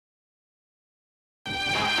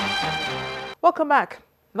Welcome back.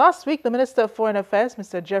 Last week, the Minister of Foreign Affairs,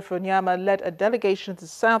 Mr. Jeffrey Onyama, led a delegation to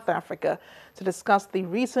South Africa to discuss the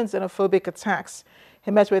recent xenophobic attacks.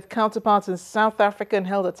 He met with counterparts in South Africa and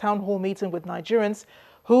held a town hall meeting with Nigerians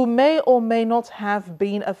who may or may not have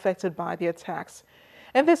been affected by the attacks.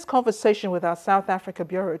 In this conversation with our South Africa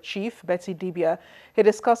Bureau Chief, Betty Dibia, he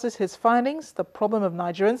discusses his findings, the problem of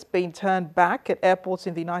Nigerians being turned back at airports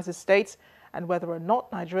in the United States, and whether or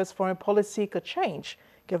not Nigeria's foreign policy could change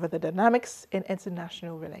given the dynamics in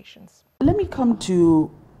international relations. Let me come to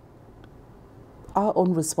our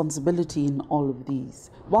own responsibility in all of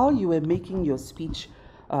these. While you were making your speech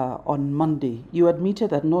on Monday, you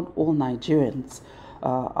admitted that not all Nigerians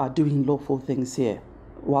are doing lawful things here.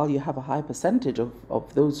 While you have a high percentage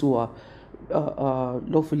of those who are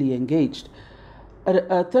lawfully engaged.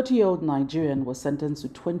 A 30-year-old Nigerian was sentenced to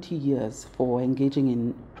 20 years for engaging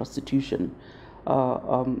in prostitution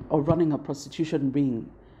or running a prostitution ring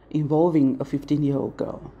involving a 15-year-old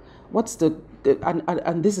girl.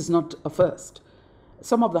 And this is not a first.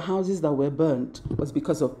 Some of the houses that were burnt was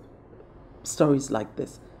because of stories like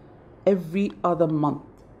this. Every other month,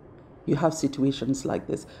 you have situations like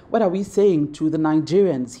this. What are we saying to the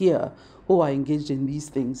Nigerians here who are engaged in these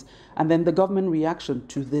things? And then the government reaction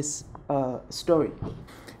to this story.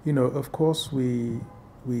 You know, of course, we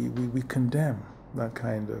condemn that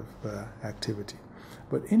kind of activity.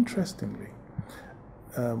 But interestingly,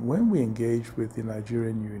 when we engaged with the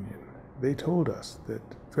Nigerian Union, they told us that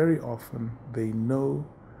very often they know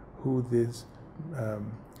who these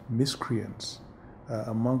miscreants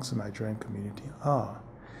amongst the Nigerian community are.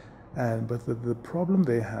 But the problem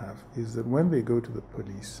they have is that when they go to the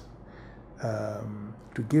police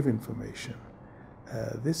to give information,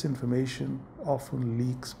 this information often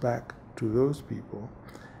leaks back to those people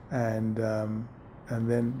and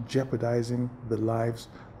then jeopardizing the lives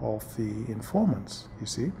of the informants, you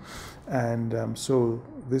see. And so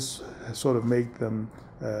this has sort of made them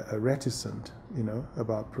reticent, you know,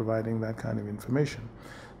 about providing that kind of information.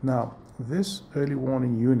 Now, this early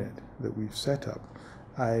warning unit that we've set up,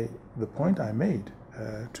 the point I made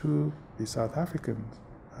to the South Africans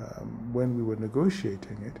when we were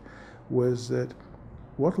negotiating it was that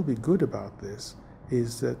what will be good about this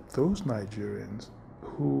is that those Nigerians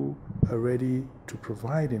who are ready to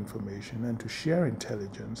provide information and to share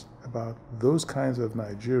intelligence about those kinds of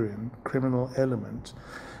Nigerian criminal elements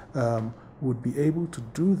would be able to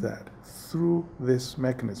do that through this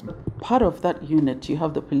mechanism. Part of that unit, you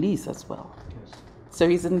have the police as well. Yes. So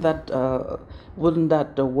wouldn't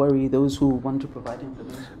that worry those who want to provide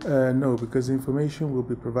information? No, because information will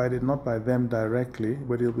be provided not by them directly,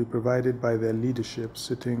 but it will be provided by their leadership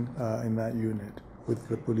sitting in that unit with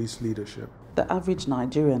the police leadership. The average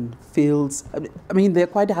Nigerian feels, I mean, they're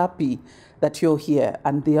quite happy that you're here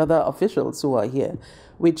and the other officials who are here,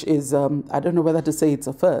 which is, I don't know whether to say it's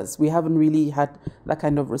a first. We haven't really had that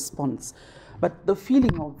kind of response. But the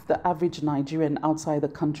feeling of the average Nigerian outside the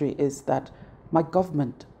country is that my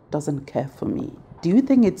government doesn't care for me. Do you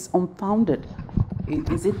think it's unfounded?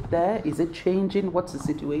 Is it there? Is it changing? What's the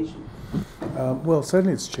situation? Well,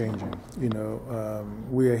 certainly it's changing. You know,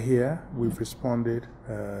 we are here. We've responded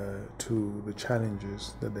to the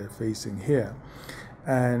challenges that they're facing here.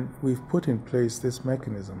 And we've put in place this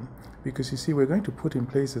mechanism because, you see, we're going to put in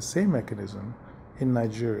place the same mechanism in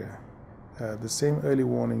Nigeria, the same early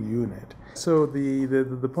warning unit. So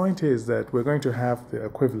the point is that we're going to have the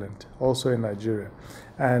equivalent also in Nigeria.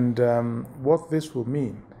 And what this will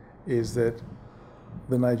mean is that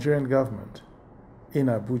the Nigerian government in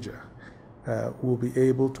Abuja will be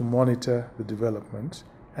able to monitor the development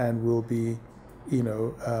and will be, you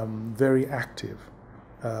know, very active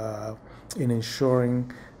in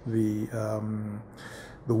ensuring the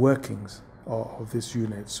workings of this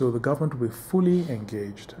unit. So the government will be fully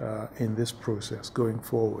engaged in this process going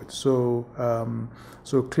forward. So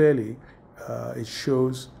so clearly it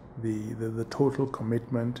shows the total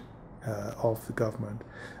commitment of the government.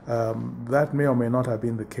 That may or may not have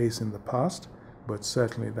been the case in the past, but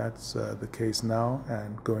certainly that's the case now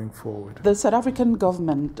and going forward. The South African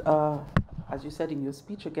government, as you said in your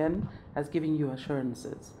speech again, has given you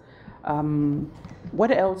assurances.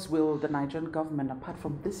 What else will the Nigerian government, apart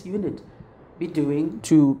from this unit, be doing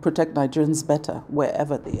to protect Nigerians better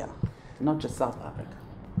wherever they are, not just South Africa?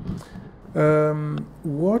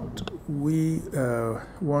 What we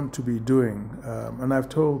want to be doing, and I've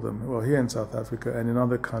told them, well, here in South Africa and in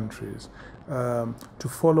other countries, to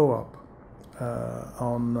follow up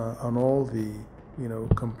on all the, you know,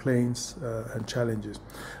 complaints and challenges.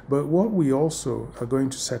 But what we also are going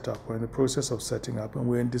to set up, we're in the process of setting up, and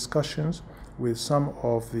we're in discussions with some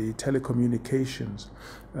of the telecommunications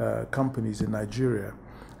companies in Nigeria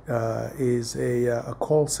is a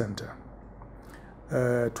call center,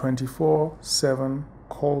 24/7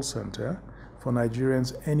 call center for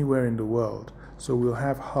Nigerians anywhere in the world. So we'll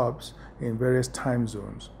have hubs in various time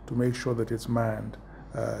zones to make sure that it's manned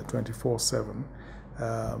 24/7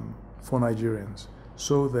 for Nigerians,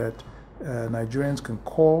 so that Nigerians can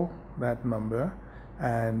call that number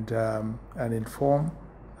and inform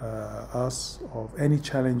us of any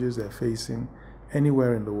challenges they're facing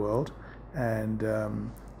anywhere in the world, and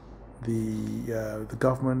the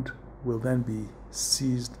government will then be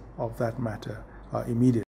seized of that matter immediately.